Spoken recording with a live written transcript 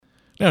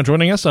Now,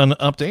 joining us on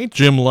Update,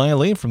 Jim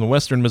Liley from the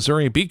Western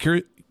Missouri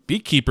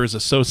Beekeepers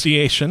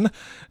Association.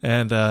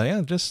 And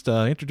just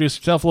introduce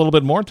yourself a little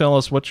bit more. Tell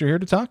us what you're here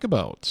to talk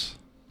about.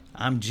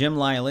 I'm Jim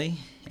Liley,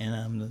 and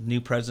I'm the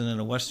new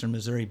president of Western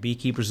Missouri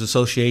Beekeepers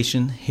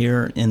Association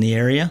here in the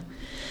area.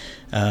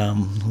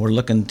 We're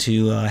looking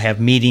to have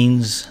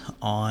meetings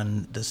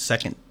on the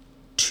second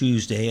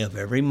Tuesday of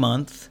every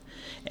month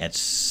at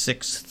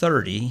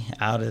 6:30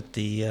 out at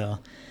the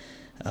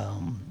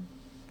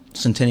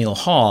Centennial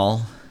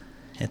Hall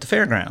at the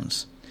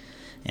fairgrounds.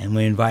 And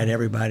we invite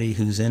everybody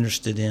who's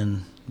interested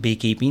in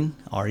beekeeping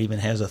or even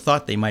has a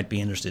thought they might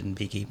be interested in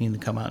beekeeping to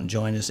come out and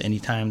join us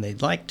anytime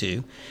they'd like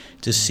to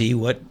see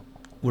what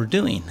we're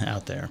doing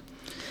out there.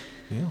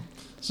 Yeah.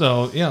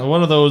 So,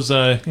 one of those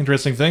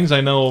interesting things,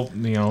 I know,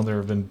 there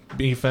have been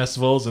bee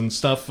festivals and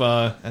stuff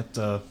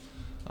at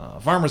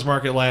Farmers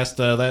Market last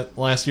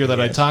year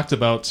that I talked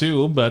about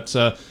too, but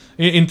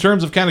in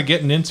terms of kind of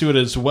getting into it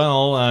as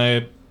well,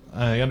 I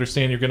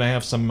understand you're going to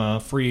have some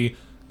free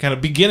kind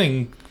of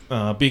beginning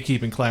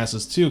beekeeping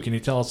classes too. Can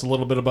you tell us a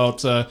little bit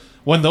about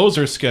when those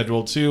are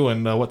scheduled too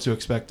and what to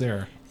expect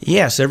there?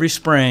 Yes, every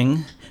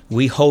spring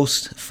we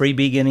host free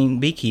beginning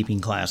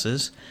beekeeping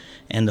classes,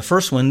 and the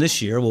first one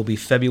this year will be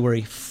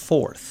February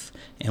 4th.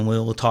 And we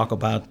will talk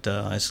about,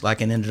 it's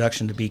like an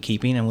introduction to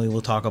beekeeping, and we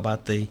will talk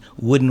about the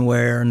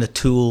woodenware and the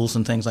tools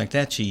and things like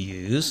that you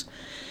use.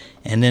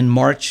 And then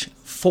March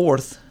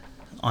 4th,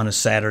 on a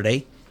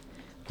Saturday,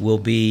 will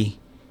be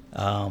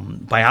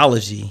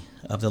biology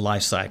of the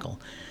life cycle.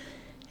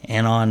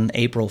 And on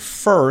April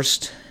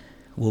 1st,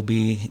 we'll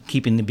be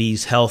keeping the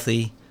bees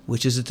healthy,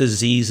 which is the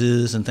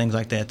diseases and things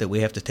like that we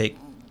have to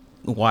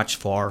watch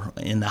for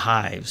in the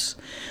hives.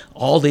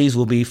 All these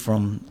will be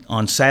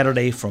on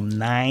Saturday from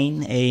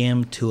 9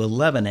 a.m. to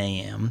 11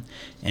 a.m.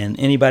 And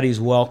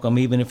anybody's welcome,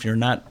 even if you're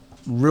not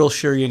real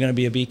sure you're going to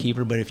be a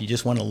beekeeper, but if you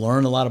just want to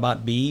learn a lot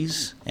about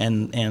bees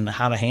and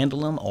how to handle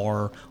them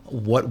or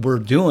what we're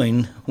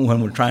doing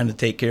when we're trying to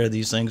take care of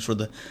these things for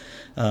the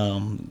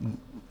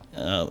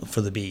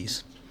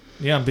bees.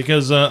 Yeah,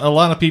 because a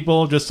lot of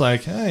people just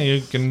like, hey,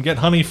 you can get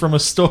honey from a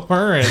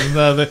store,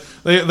 and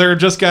they're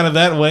just kind of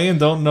that way and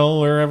don't know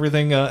where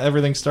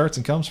everything starts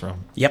and comes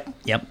from. Yep.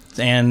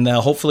 And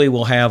hopefully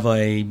we'll have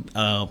a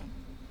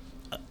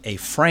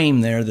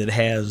frame there that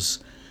has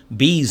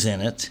bees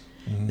in it.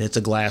 Mm-hmm. That's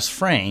a glass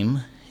frame,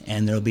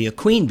 and there'll be a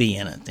queen bee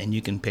in it, and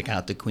you can pick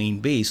out the queen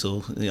bee.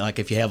 So, like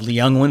if you have the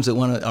young ones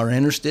that are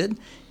interested,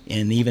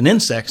 and even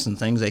insects and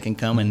things, they can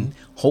come and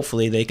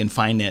hopefully they can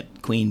find that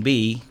queen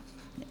bee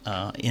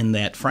in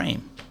that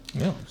frame.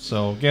 Yeah.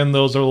 So again,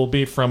 those will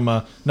be from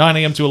 9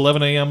 a.m. to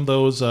 11 a.m.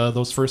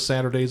 Those first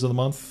Saturdays of the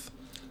month.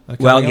 The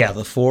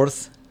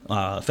 4th,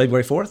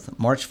 February 4th,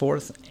 March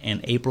 4th,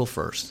 and April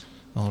 1st.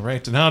 All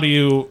right. And how do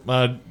you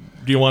want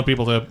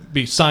people to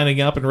be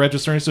signing up and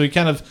registering so you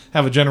kind of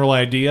have a general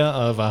idea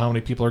of how many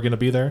people are going to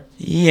be there?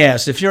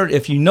 Yes. If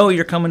you know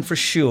you're coming for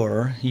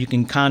sure, you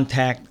can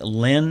contact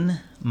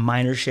Lynn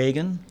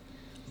Minershagen,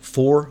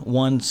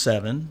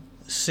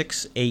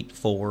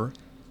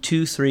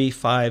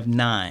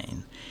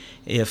 417-684-2359.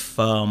 If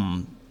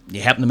you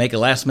happen to make a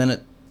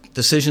last-minute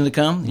decision to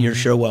come, you're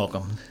sure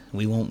welcome.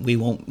 We won't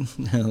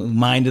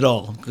mind at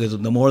all, because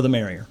the more the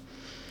merrier.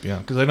 Yeah,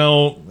 because I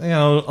know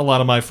a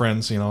lot of my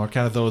friends are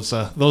kind of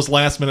those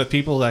last-minute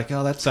people like,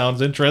 oh, that sounds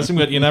interesting,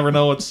 but you never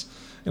know what's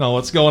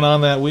going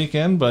on that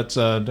weekend. But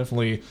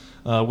definitely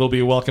will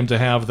be welcome to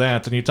have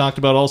that. And you talked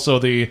about also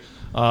the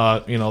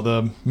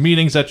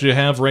meetings that you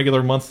have,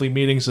 regular monthly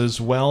meetings as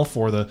well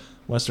for the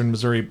Western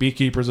Missouri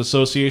Beekeepers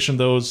Association.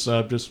 Those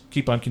just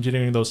keep on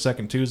continuing those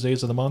second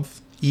Tuesdays of the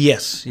month?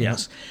 Yes.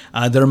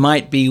 There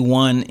might be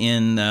one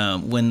in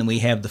when we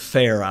have the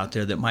fair out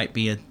there that might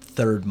be a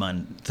third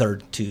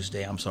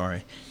Tuesday,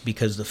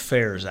 because the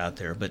fair is out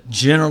there. But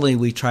generally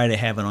we try to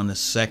have it on the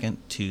second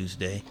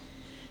Tuesday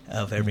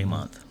of every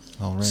month.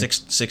 All right.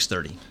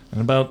 6:30.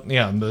 And about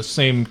the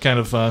same kind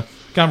of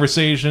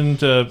conversation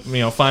to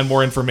find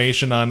more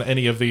information on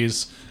any of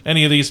these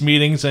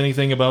meetings,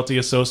 anything about the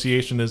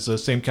association is the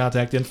same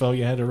contact info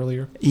you had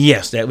earlier?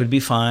 Yes, that would be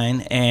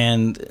fine.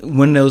 And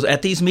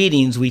at these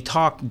meetings, we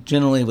talk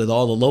generally with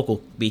all the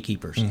local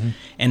beekeepers. Mm-hmm.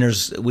 And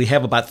we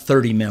have about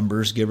 30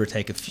 members, give or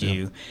take a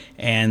few,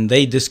 and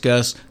they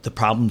discuss the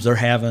problems they're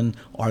having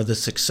or the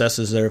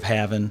successes they're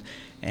having.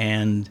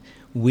 And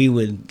we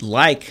would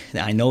I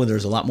know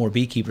there's a lot more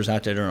beekeepers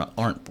out there that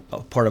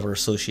aren't part of our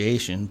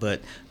association,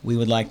 but we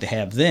would like to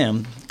have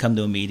them come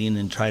to a meeting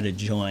and try to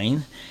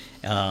join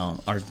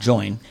and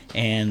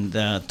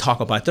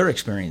talk about their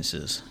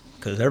experiences,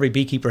 because every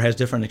beekeeper has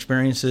different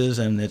experiences,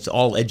 and it's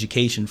all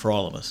education for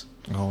all of us.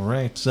 All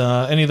right.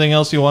 Anything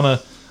else you want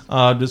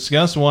to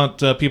discuss?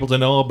 Want people to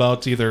know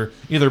about either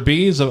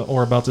bees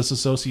or about this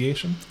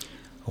association?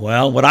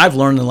 Well, what I've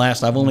learned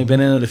I've only been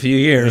in it a few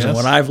years, and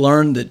what I've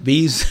learned that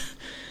bees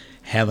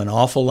have an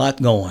awful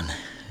lot going.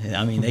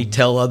 I mean, they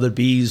tell other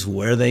bees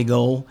where they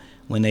go.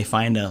 When they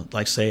find a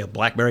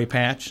blackberry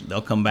patch,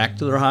 they'll come back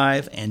to their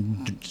hive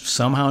and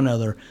somehow or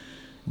another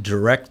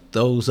direct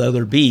those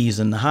other bees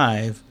in the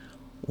hive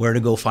where to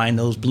go find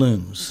those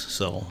blooms.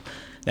 So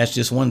that's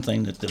just one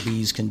thing that the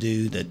bees can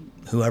do that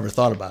whoever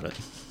thought about it.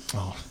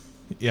 Oh,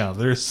 yeah.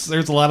 There's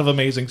a lot of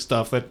amazing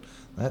stuff that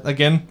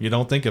again you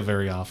don't think of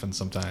very often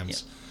sometimes. Yeah.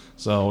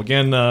 So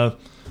again,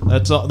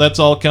 that's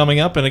all coming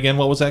up. And again,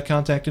 what was that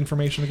contact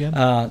information again?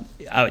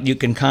 You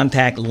can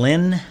contact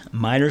Lynn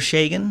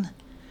Meidershagen,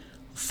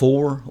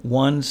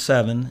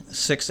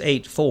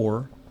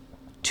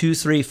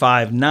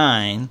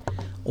 417-684-2359,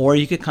 or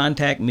you could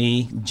contact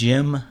me,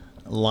 Jim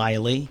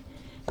Liley,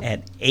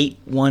 at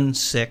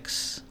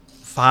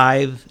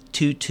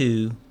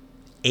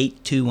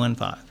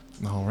 816-522-8215.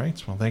 All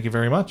right. Well, thank you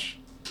very much.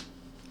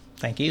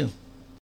 Thank you.